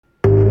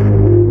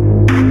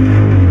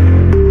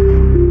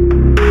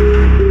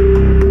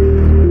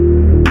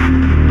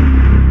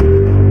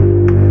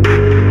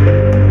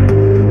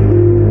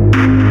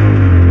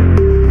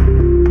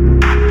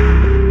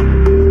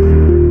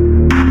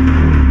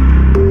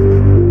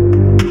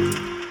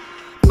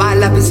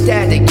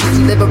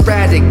live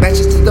erratic,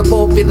 matches to the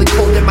bowl, feeling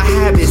cold in my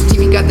habits.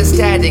 TV got the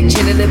static,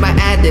 chilling in my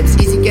adlibs.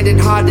 Easy getting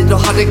hard, little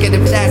harder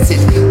getting flaccid.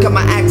 Got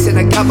my accent,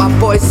 I got my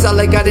voice. All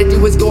I gotta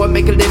do is go and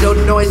make a little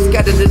noise.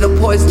 Got a little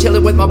poise,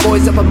 chilling with my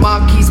boys up a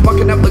marquee,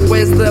 sparking up like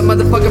where's the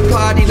motherfucking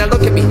party? Now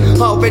look at me,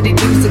 already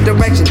losing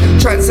direction,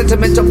 trying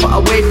sentimental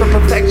far away from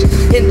perfection.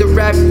 In the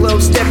rap flow,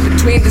 step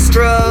between the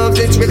strokes.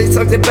 It's really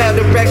something about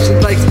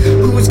directions. Like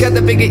who's got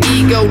the bigger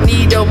ego?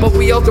 Nido, but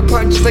we all throw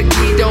punches like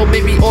Tito.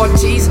 Maybe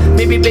Ortiz,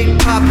 maybe Big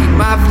Poppy.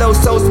 My flow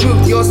so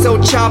smooth, you're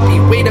so choppy.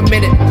 Wait a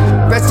minute,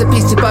 rest in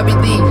peace to Bobby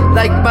Lee.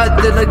 Like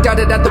mother, like got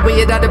it out the way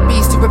it ought to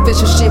be.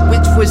 Superficial shit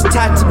which was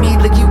taught to me.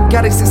 Like you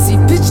gotta succeed,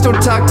 bitch,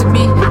 don't talk to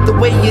me the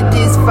way it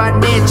is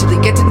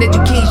financially. Get an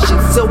education,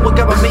 so I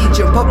got my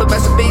major in public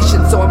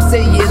masturbation. So I'm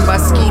saying my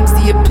scheme's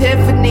the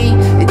epiphany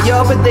in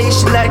your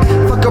relation. Like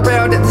fuck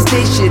around at the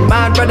station,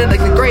 mind running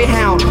like a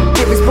greyhound.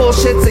 Give me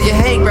bullshit so you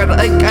hang around.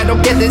 Like I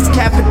don't get this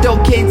Kapital,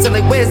 Kane. So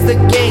like where's the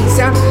gang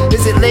sound?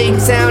 Is it lame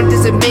sound?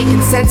 Is it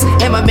making sense?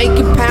 Am I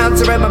making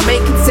pounds or am I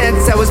making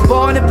sense? I was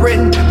born in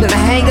Britain, then I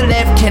hang and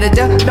left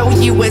Canada, no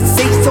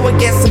USA. So I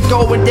guess I'm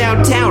going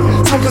downtown,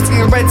 smoking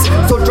cigarettes,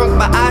 so drunk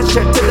my eyes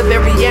shut to the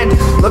very end.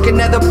 Looking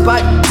at the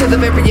butt to the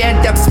very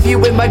end. I'm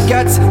spewing my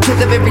guts to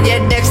the very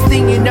end. Next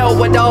thing you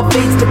know, it all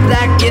fades to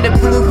black in a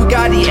blue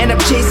Bugatti, and I'm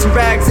chasing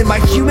rags in my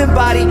human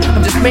body.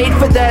 I'm just made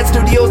for that.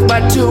 Studio's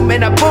my tomb,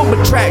 and I boom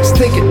with tracks.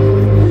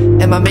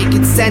 Thinking, am I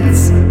making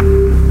sense?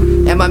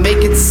 Am I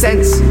making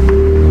sense?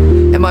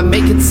 Am I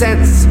making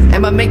sense?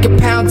 Am I making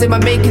pounds? Am I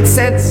making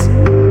sense?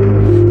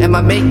 Am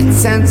I making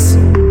sense?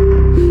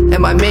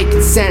 Am I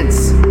making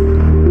sense?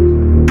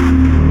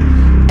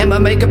 Am I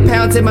making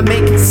pounds? Am I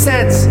making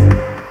sense?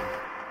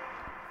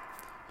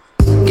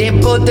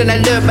 Gambled and I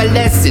learned my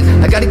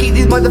lesson. I gotta keep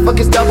these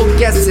motherfuckers double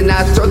guessing.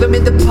 I throw them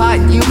in the pot,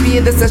 you be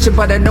in the session,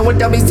 but I know when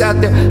dummies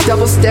out there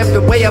double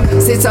stepping way up.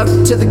 Say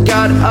something to the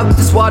god of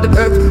this wall of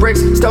earth and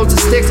bricks, stones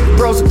and sticks,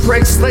 bros and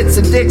pricks, slits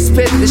and dicks,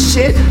 spit the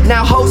shit.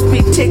 Now hoes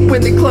be tick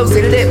when they close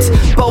their lips.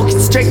 Boa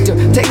constrictor,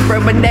 take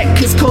from my neck,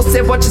 kiss Cole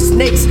said watching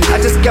snakes. I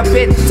just got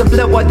bit, some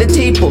blood on the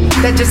table.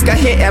 That just got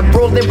hit, I'm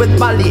rolling with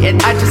Molly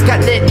and I just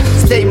got lit.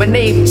 Say my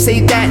name, say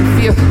that and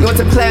fear. You want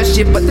some clown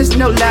shit, but there's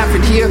no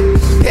laughing here.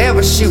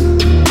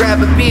 Parachute,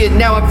 grab a beard,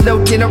 now I'm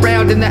floating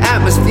around in the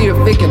atmosphere.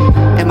 Thinking,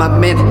 am I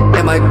man,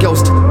 am I a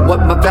ghost?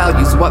 What my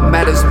values, what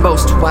matters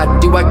most? Why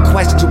do I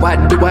question, why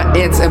do I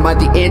answer? Am I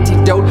the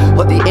antidote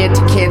or the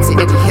anti-cancer?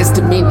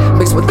 Antihistamine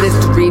mixed with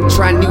Listerine.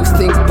 Try new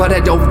things, but I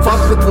don't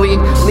fuck with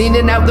lean.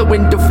 Leaning out the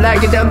window,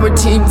 flagging down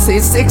routine. Say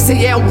 6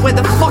 a.m., where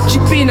the fuck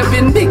you been? I've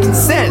been making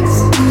sense.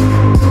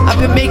 I've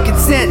been making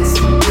sense.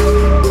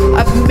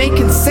 I've been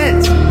making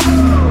sense.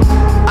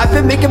 I've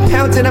been making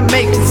pounds and I'm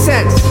making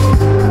sense.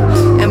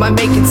 Am I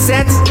making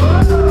sense?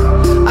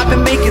 I've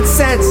been making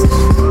sense.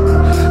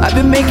 I've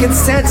been making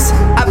sense.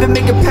 I've been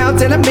making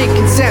pounds and I'm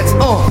making sense.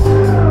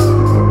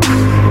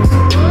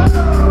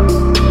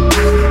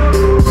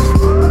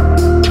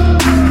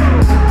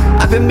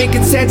 I've been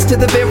making sense to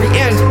the very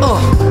end.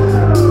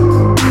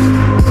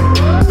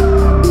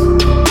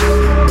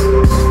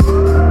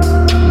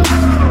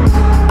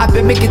 I've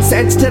been making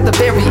sense to the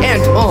very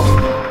end.